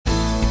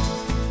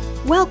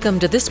Welcome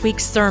to this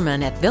week's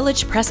sermon at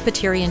Village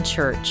Presbyterian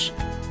Church.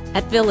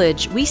 At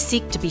Village, we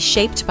seek to be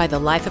shaped by the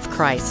life of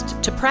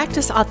Christ, to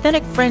practice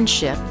authentic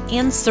friendship,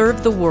 and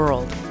serve the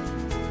world.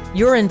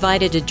 You're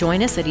invited to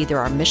join us at either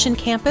our Mission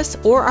Campus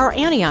or our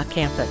Antioch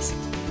campus.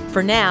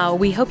 For now,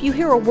 we hope you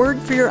hear a word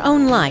for your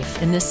own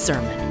life in this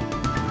sermon.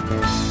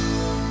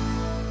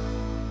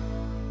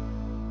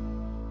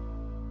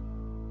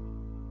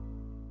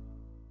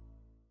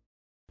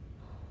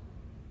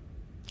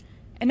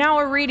 And now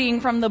a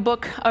reading from the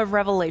book of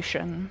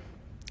Revelation.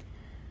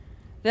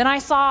 Then I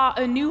saw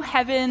a new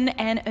heaven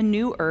and a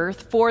new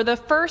earth, for the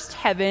first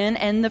heaven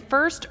and the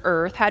first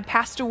earth had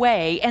passed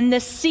away, and the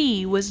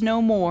sea was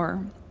no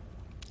more.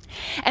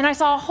 And I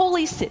saw a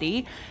holy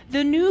city,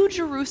 the new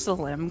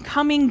Jerusalem,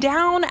 coming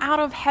down out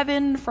of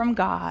heaven from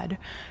God,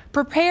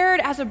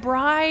 prepared as a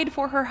bride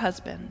for her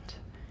husband.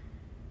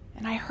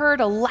 And I heard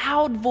a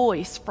loud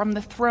voice from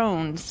the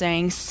throne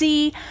saying,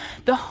 "See,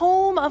 the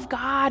home of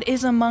God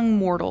is among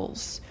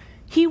mortals.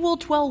 He will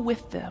dwell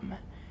with them.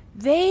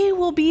 They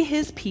will be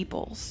his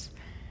peoples,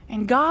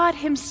 and God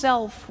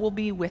himself will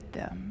be with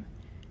them.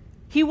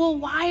 He will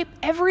wipe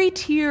every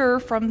tear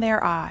from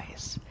their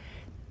eyes.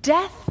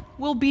 Death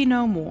will be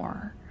no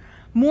more.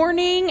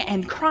 Mourning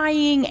and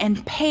crying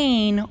and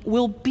pain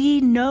will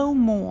be no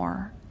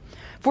more,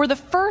 for the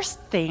first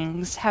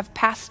things have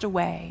passed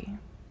away."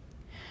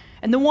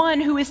 And the one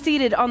who is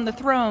seated on the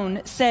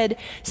throne said,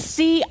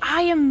 "See,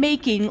 I am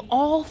making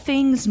all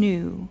things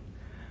new."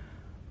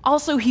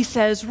 Also he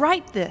says,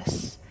 "Write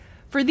this,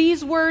 for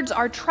these words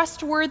are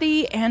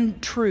trustworthy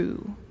and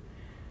true."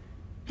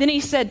 Then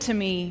he said to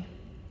me,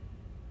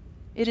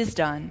 "It is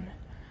done.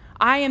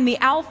 I am the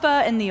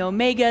Alpha and the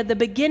Omega, the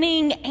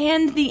beginning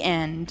and the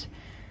end.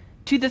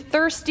 To the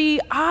thirsty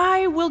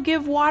I will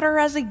give water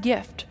as a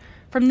gift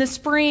from the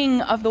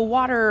spring of the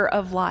water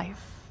of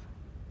life."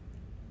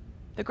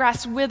 The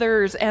grass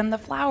withers and the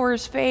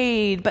flowers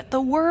fade, but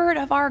the word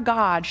of our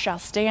God shall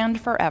stand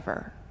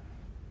forever.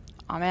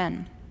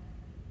 Amen.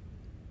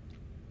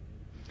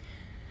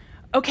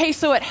 Okay,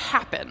 so it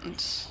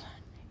happened.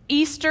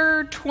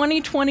 Easter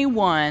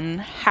 2021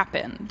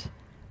 happened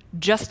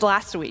just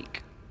last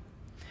week.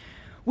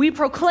 We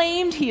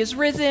proclaimed he is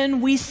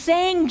risen. We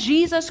sang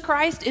Jesus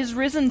Christ is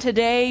risen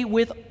today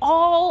with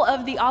all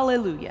of the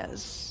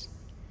alleluias.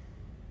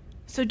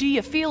 So do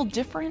you feel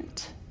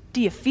different?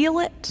 Do you feel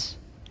it?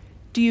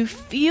 Do you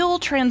feel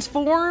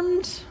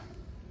transformed?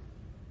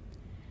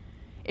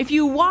 If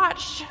you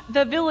watched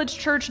the Village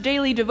Church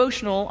Daily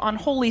Devotional on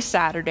Holy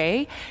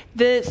Saturday,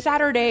 the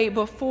Saturday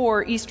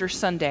before Easter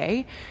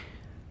Sunday,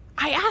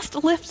 I asked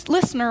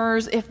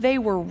listeners if they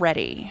were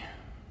ready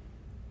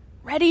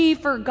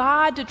for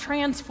God to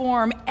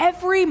transform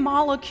every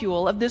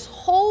molecule of this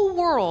whole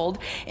world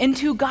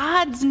into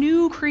God's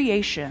new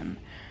creation,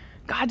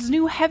 God's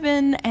new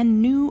heaven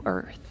and new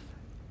earth.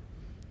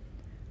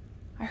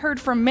 I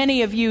heard from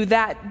many of you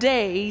that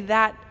day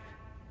that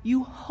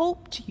you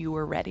hoped you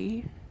were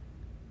ready.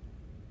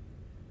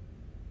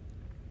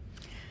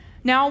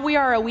 Now we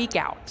are a week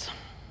out,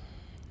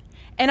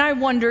 and I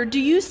wonder, do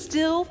you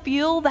still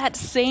feel that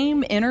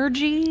same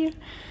energy?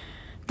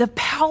 The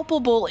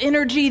palpable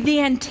energy, the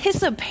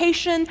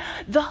anticipation,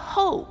 the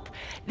hope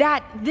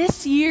that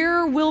this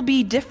year will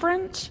be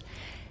different?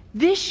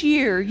 This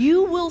year,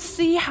 you will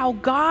see how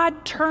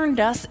God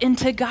turned us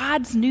into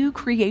God's new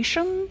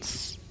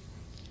creations.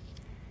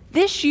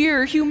 This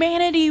year,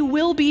 humanity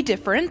will be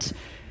different.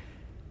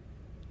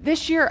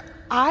 This year,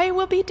 I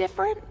will be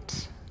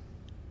different.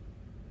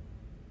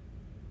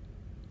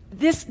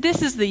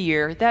 This is the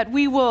year that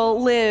we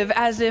will live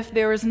as if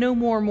there is no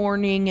more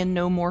mourning and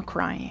no more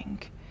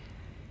crying.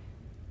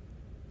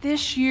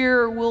 This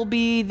year will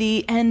be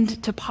the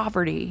end to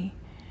poverty,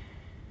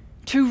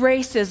 to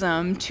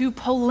racism, to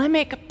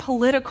polemic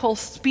political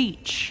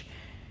speech,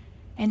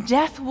 and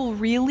death will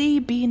really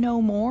be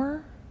no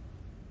more.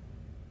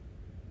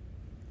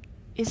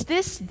 Is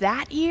this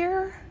that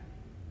year?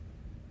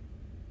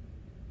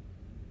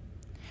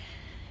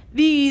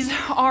 These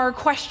are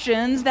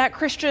questions that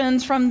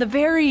Christians from the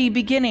very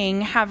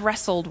beginning have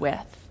wrestled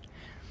with.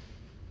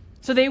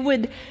 So they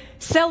would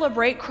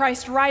celebrate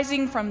Christ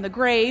rising from the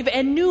grave,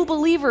 and new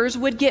believers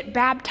would get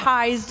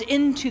baptized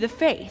into the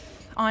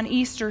faith on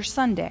Easter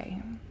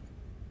Sunday.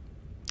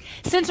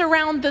 Since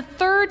around the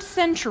 3rd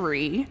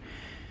century,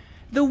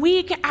 the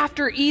week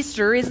after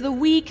Easter is the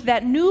week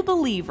that new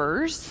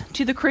believers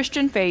to the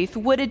Christian faith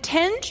would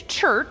attend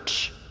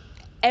church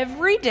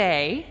every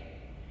day,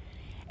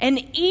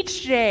 and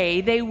each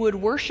day they would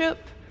worship,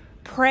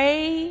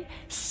 pray,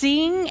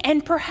 sing,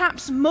 and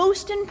perhaps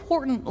most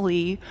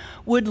importantly,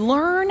 would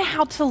learn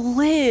how to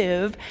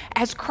live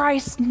as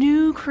Christ's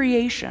new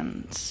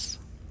creations.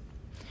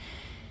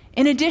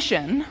 In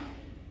addition,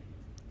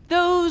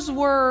 those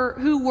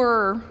who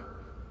were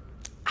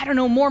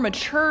more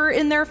mature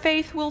in their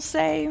faith, we'll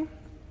say,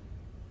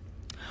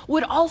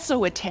 would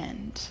also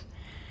attend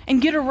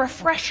and get a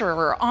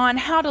refresher on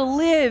how to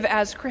live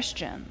as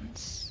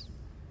Christians.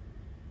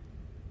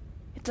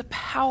 It's a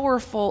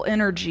powerful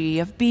energy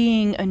of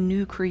being a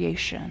new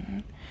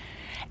creation.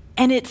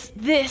 And it's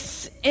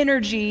this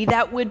energy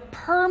that would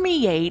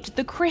permeate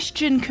the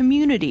Christian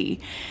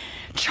community,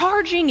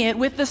 charging it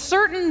with the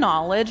certain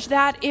knowledge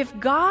that if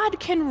God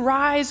can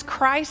rise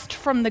Christ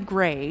from the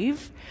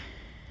grave,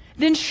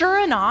 then sure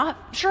enough,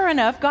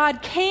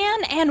 God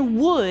can and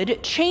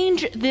would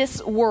change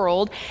this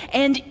world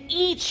and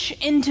each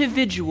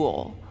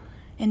individual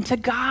into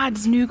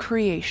God's new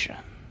creation.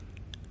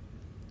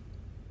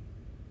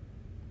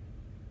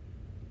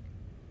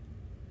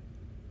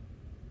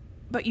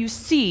 But you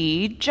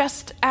see,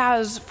 just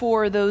as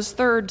for those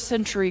 3rd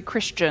century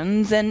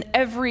Christians and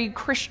every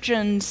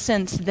Christian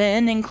since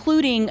then,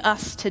 including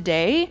us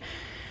today,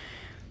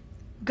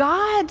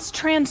 God's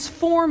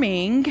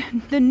transforming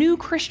the new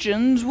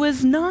Christians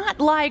was not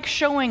like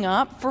showing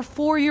up for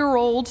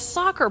 4-year-old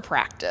soccer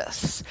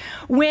practice,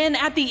 when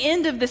at the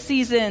end of the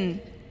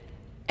season,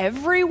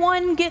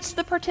 everyone gets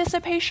the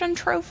participation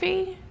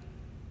trophy.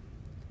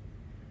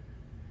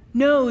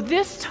 No,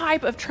 this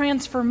type of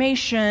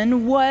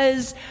transformation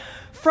was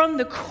from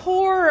the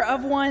core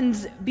of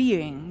one's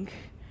being.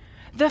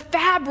 The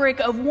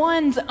fabric of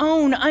one's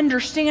own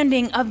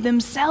understanding of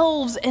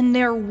themselves and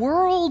their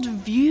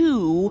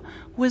worldview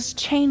was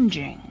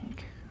changing.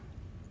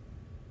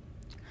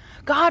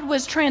 God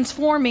was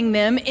transforming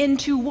them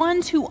into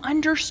ones who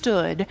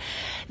understood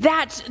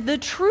that the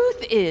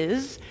truth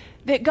is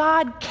that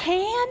God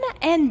can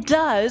and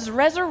does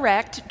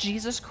resurrect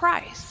Jesus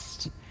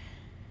Christ.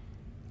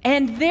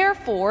 And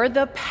therefore,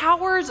 the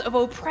powers of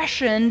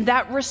oppression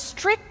that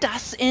restrict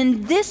us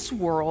in this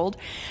world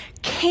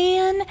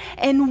can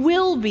and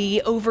will be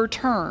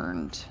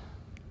overturned.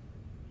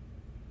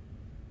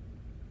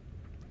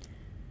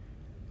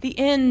 The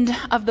end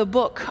of the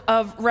book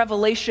of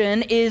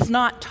Revelation is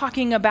not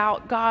talking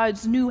about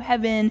God's new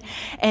heaven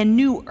and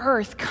new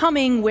earth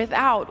coming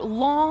without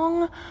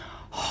long,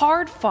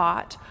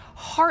 hard-fought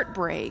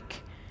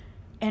heartbreak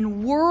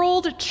and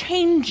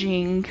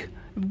world-changing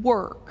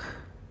work.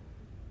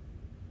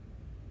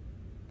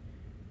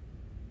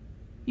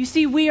 You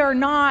see, we are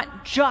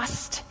not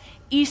just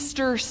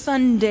Easter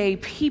Sunday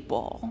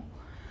people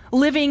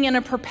living in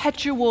a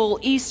perpetual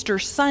Easter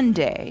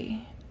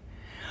Sunday.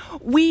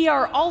 We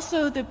are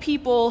also the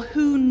people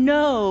who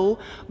know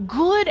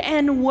good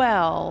and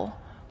well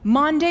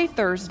Monday,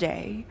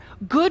 Thursday,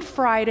 Good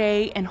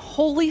Friday, and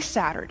Holy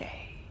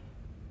Saturday.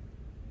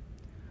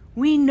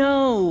 We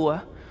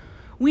know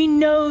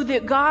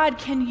that God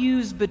can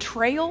use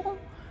betrayal,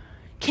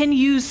 can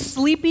use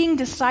sleeping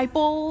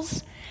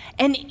disciples,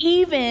 and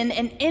even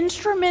an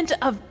instrument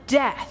of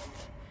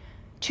death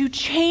to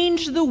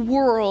change the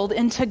world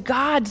into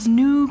God's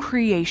new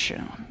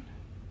creation.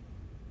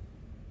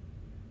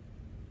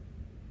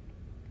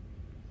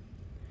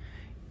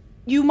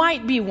 You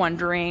might be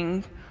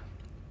wondering,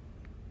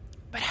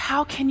 but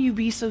how can you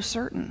be so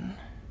certain?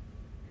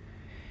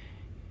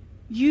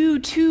 You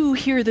too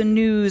hear the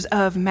news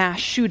of mass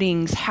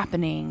shootings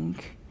happening.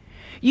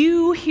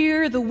 You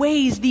hear the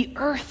ways the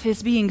earth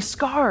is being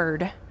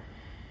scarred.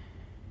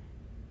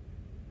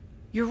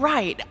 You're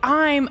right,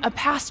 I'm a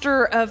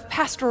pastor of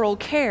pastoral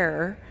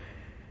care.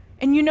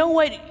 And you know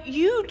what?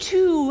 You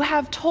too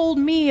have told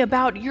me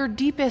about your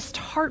deepest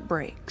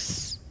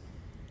heartbreaks.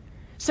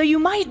 So you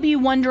might be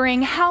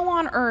wondering, how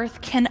on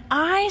earth can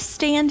I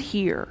stand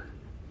here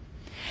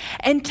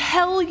and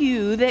tell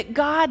you that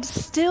God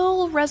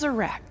still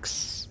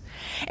resurrects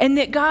and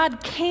that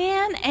God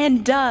can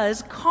and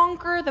does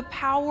conquer the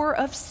power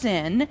of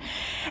sin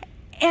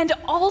and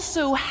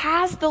also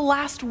has the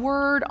last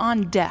word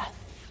on death?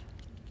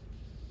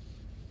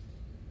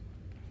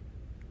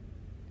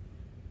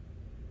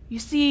 You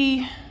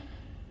see,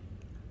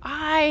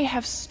 I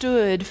have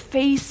stood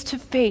face to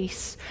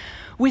face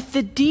with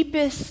the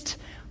deepest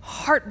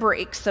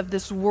heartbreaks of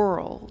this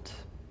world.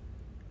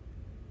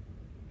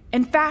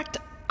 In fact,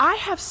 I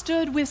have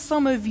stood with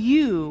some of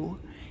you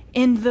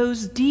in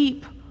those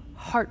deep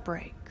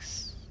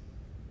heartbreaks.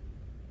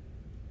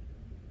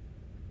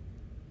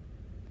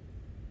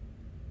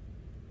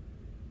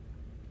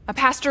 A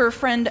pastor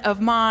friend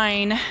of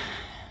mine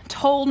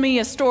told me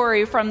a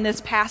story from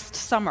this past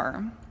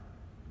summer.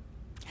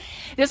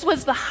 This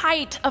was the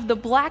height of the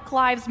Black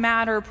Lives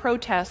Matter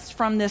protests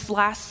from this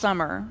last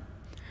summer.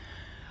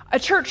 A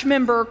church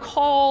member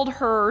called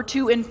her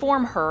to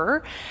inform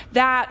her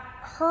that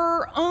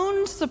her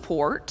own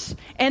support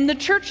and the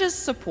church's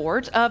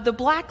support of the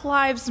Black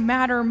Lives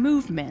Matter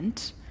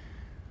movement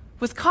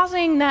was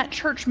causing that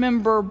church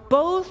member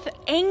both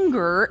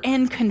anger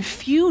and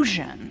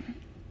confusion.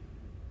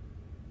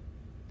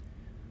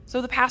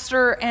 So the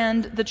pastor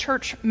and the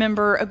church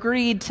member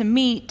agreed to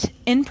meet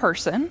in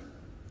person,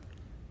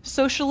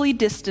 socially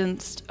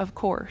distanced, of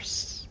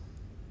course.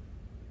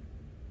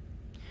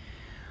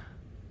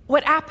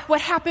 What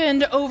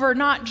happened over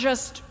not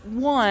just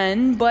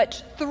one,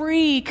 but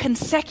 3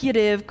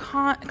 consecutive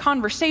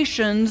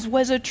conversations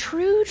was a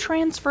true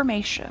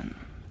transformation.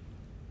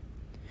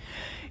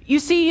 You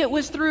see, it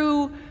was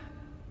through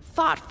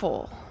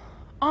thoughtful,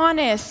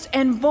 honest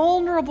and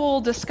vulnerable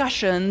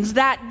discussions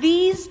that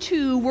these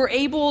two were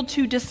able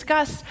to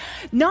discuss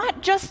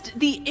not just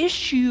the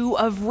issue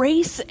of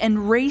race and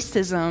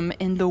racism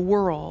in the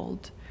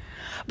world,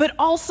 but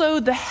also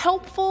the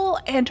helpful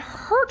and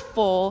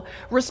hurtful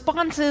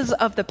responses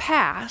of the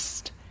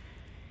past,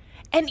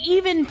 and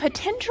even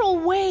potential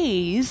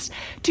ways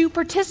to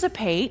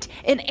participate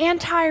in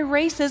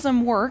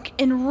anti-racism work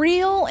in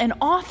real and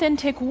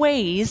authentic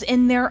ways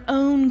in their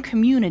own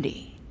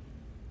community.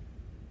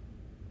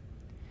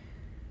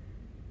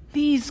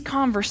 These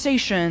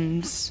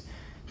conversations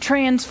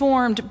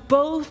transformed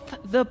both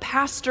the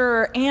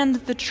pastor and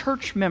the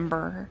church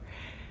member,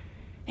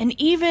 and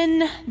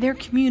even their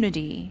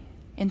community,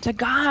 into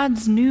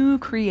God's new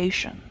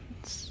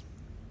creations.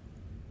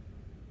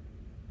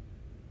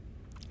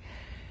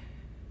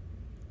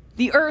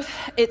 The earth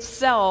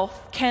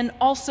itself can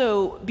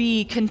also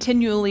be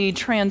continually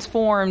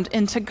transformed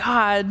into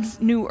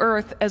God's new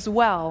earth as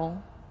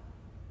well.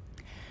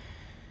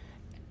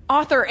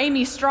 Author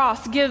Amy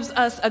Strauss gives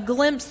us a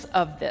glimpse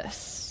of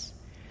this.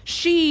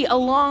 She,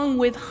 along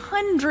with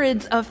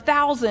hundreds of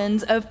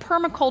thousands of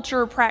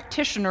permaculture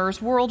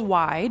practitioners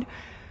worldwide,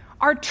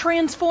 are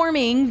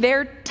transforming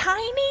their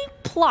tiny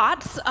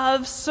plots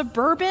of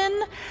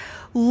suburban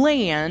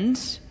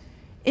land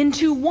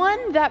into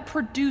one that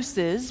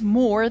produces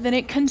more than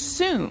it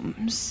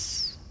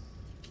consumes.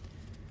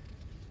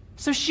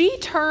 So she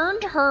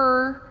turned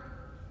her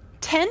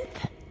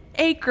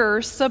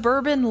 10th-acre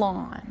suburban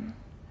lawn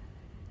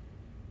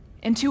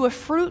into a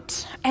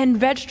fruit and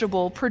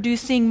vegetable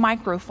producing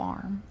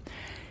microfarm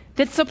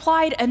that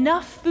supplied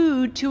enough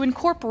food to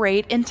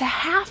incorporate into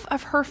half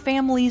of her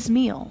family's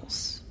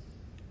meals.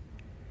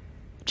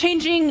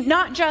 Changing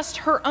not just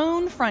her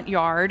own front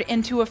yard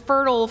into a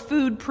fertile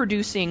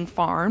food-producing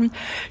farm,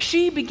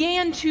 she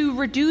began to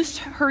reduce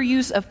her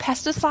use of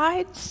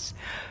pesticides,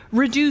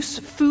 reduce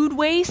food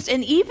waste,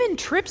 and even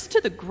trips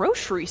to the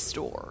grocery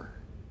store.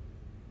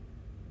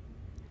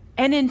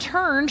 And in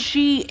turn,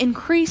 she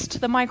increased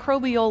the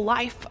microbial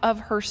life of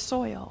her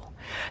soil,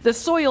 the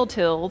soil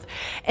tilled,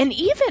 and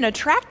even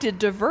attracted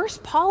diverse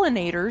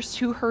pollinators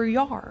to her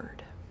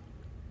yard.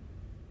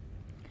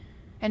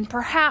 And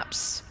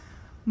perhaps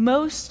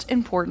most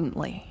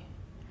importantly,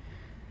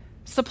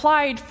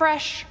 supplied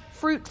fresh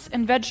fruits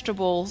and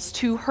vegetables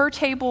to her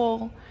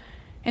table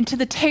and to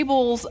the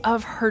tables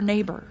of her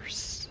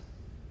neighbors.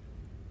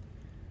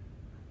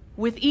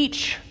 With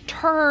each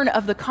turn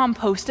of the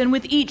compost and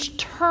with each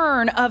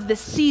turn of the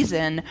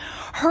season,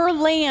 her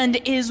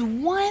land is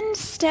one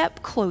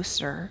step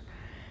closer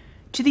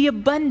to the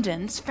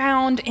abundance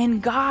found in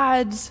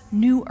God's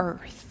new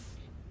earth.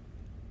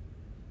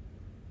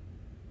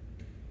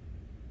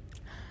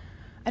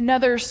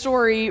 Another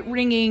story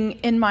ringing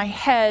in my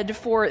head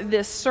for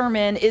this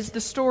sermon is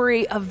the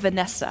story of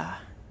Vanessa.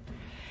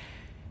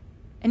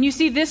 And you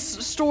see, this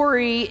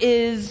story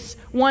is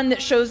one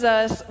that shows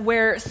us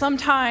where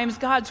sometimes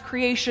God's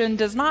creation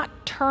does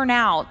not turn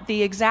out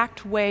the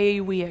exact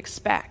way we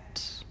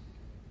expect.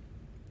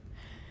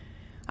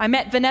 I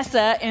met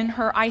Vanessa in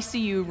her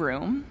ICU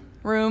room,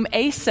 room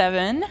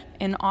A7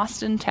 in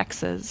Austin,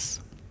 Texas.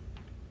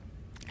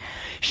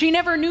 She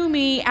never knew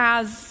me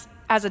as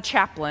a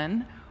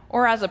chaplain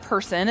or as a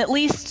person, at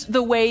least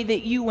the way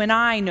that you and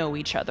I know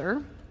each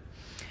other.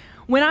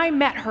 When I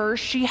met her,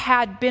 she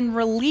had been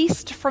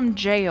released from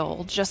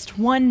jail just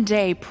one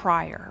day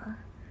prior.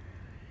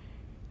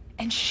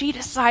 And she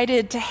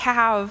decided to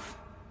have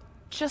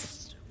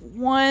just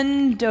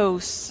one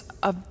dose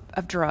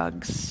of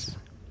drugs.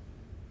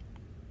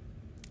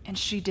 And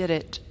she did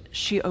it.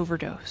 She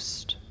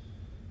overdosed.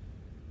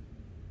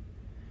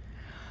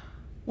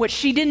 What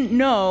she didn't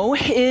know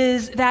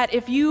is that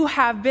if you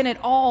have been at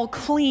all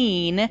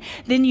clean,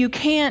 then you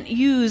can't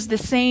use the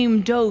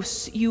same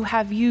dose you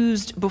have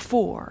used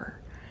before.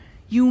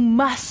 You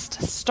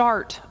must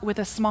start with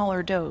a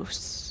smaller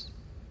dose.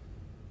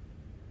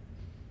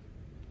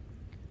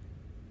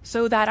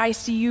 So that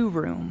ICU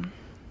room,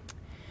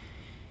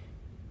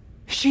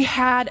 she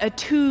had a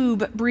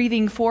tube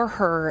breathing for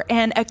her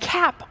and a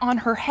cap on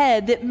her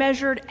head that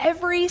measured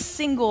every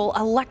single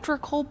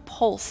electrical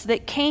pulse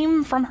that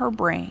came from her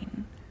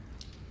brain.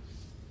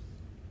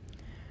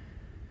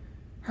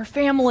 Her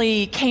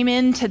family came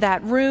into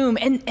that room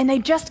and they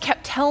just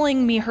kept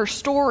telling me her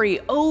story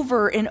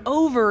over and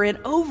over and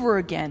over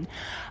again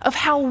of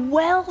how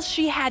well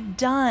she had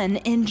done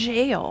in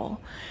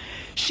jail.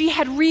 She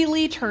had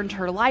really turned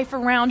her life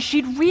around.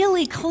 She'd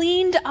really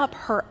cleaned up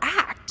her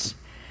act.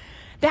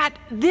 That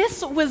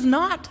this was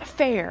not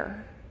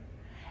fair.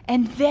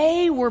 And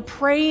they were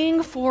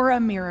praying for a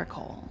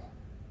miracle.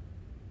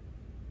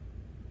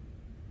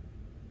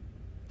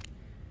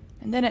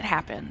 And then it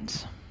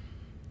happened.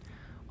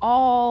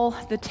 All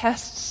the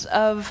tests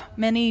of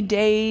many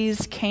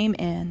days came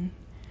in.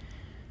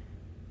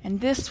 And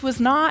this was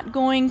not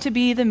going to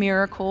be the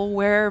miracle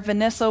where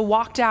Vanessa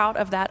walked out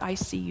of that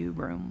ICU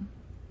room.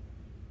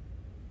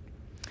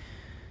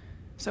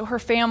 So her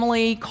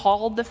family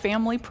called the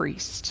family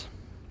priest,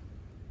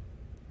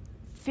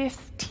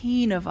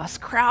 15 of us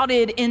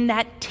crowded in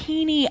that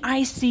teeny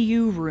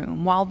ICU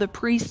room while the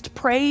priest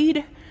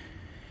prayed,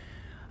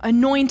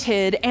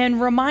 anointed,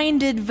 and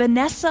reminded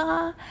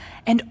Vanessa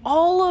and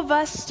all of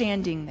us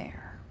standing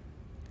there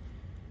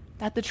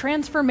that the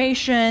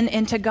transformation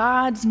into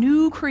God's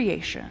new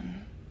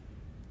creation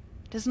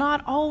does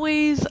not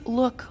always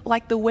look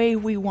like the way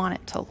we want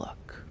it to look.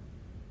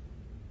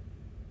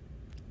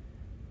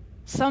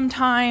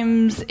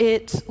 Sometimes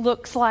it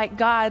looks like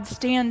God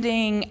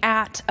standing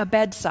at a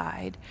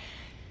bedside,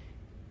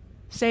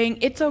 saying,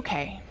 "It's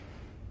okay.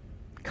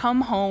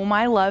 Come home.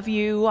 I love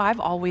you. I've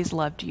always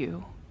loved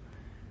you.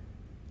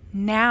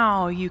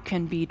 Now you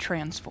can be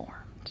transformed."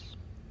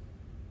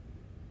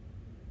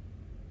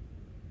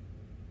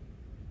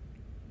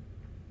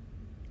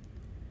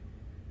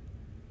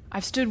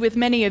 I've stood with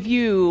many of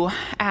you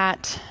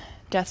at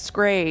death's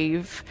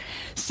grave,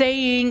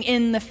 saying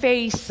in the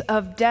face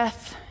of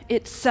death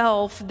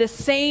itself the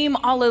same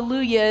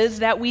alleluias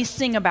that we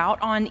sing about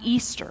on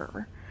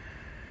Easter.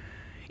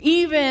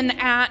 Even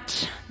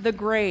at the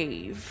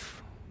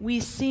grave, we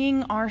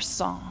sing our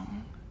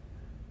song,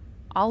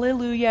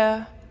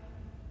 Alleluia,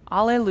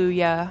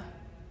 Alleluia,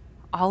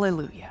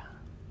 Alleluia.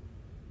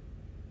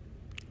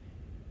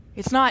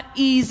 It's not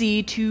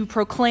easy to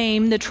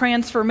proclaim the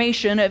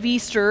transformation of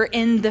Easter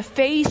in the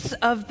face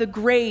of the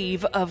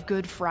grave of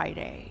Good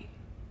Friday.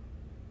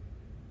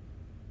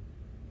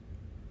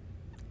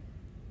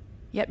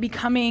 Yet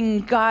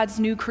becoming God's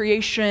new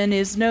creation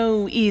is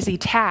no easy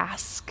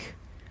task.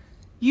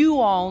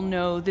 You all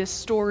know this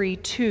story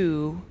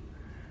too.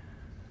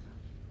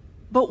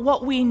 But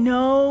what we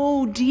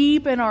know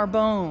deep in our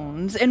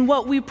bones and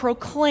what we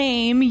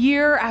proclaim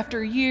year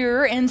after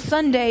year and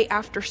Sunday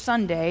after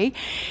Sunday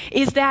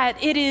is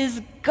that it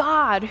is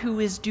God who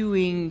is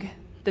doing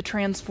the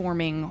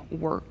transforming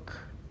work.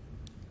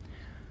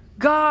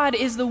 God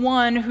is the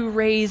one who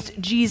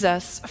raised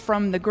Jesus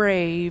from the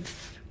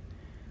grave.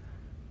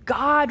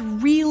 God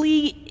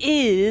really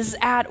is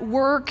at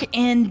work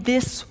in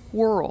this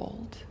world.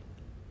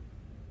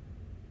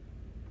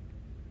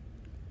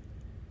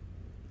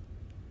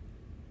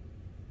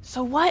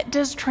 So what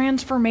does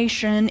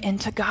transformation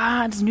into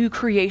God's new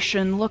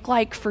creation look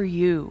like for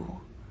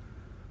you?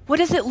 What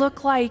does it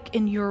look like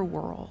in your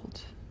world?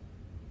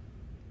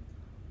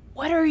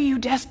 What are you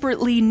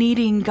desperately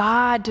needing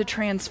God to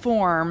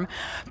transform?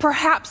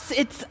 Perhaps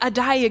it's a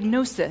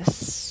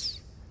diagnosis,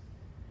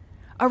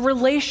 a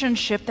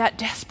relationship that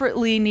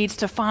desperately needs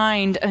to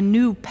find a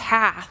new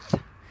path.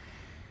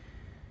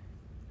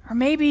 Or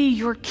maybe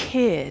your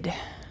kid.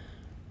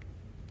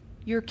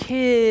 Your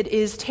kid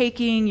is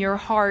taking your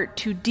heart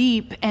to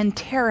deep and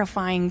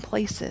terrifying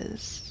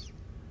places.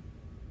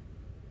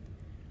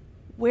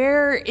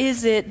 Where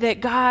is it that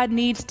God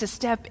needs to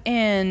step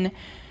in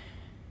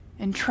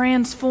and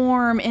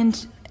transform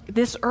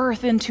this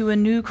earth into a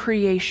new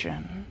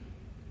creation?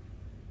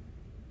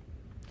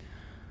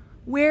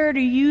 Where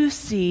do you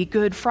see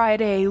Good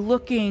Friday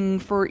looking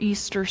for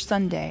Easter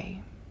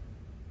Sunday?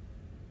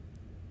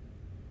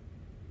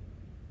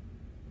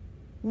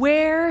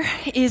 Where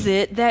is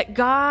it that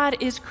God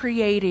is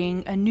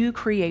creating a new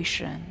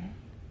creation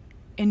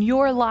in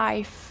your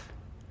life,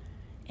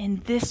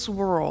 in this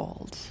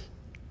world,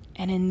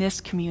 and in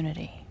this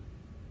community?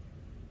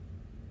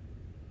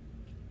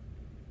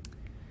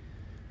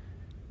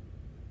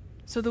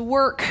 So the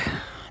work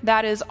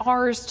that is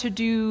ours to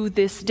do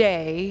this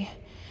day,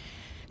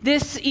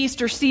 this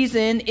Easter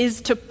season,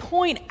 is to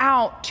point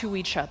out to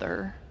each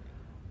other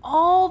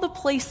all the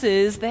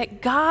places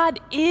that God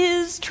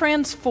is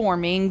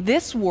transforming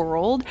this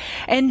world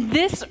and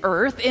this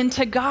earth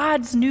into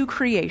God's new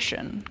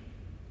creation.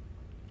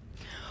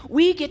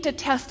 We get to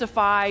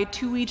testify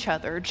to each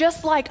other,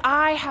 just like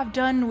I have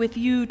done with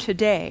you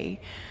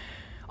today,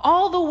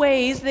 all the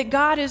ways that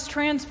God is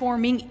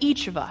transforming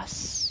each of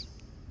us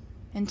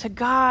into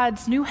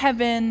God's new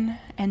heaven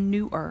and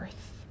new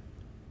earth.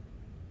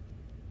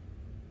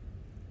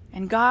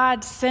 And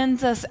God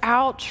sends us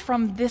out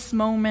from this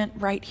moment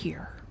right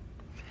here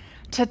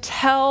to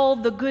tell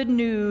the good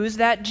news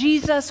that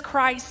Jesus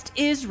Christ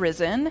is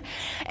risen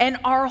and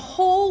our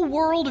whole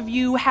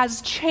worldview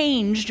has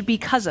changed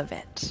because of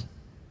it.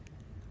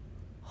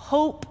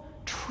 Hope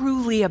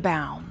truly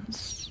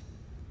abounds.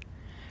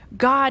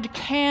 God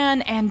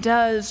can and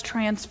does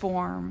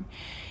transform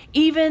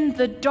even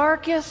the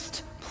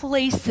darkest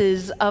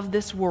places of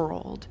this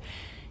world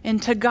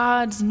into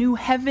God's new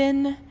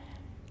heaven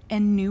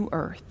and new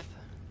earth.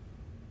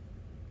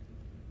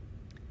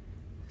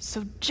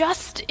 So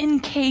just in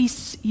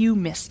case you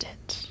missed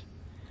it,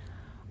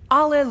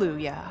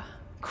 Alleluia,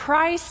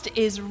 Christ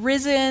is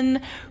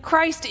risen.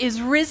 Christ is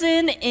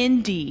risen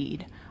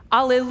indeed.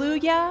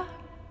 Alleluia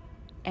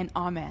and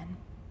amen.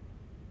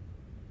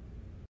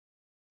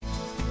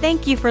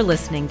 Thank you for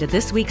listening to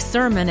this week's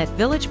sermon at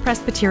Village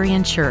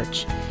Presbyterian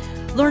Church.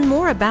 Learn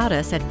more about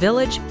us at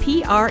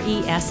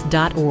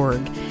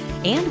villagepres.org.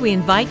 And we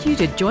invite you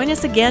to join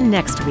us again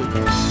next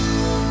week.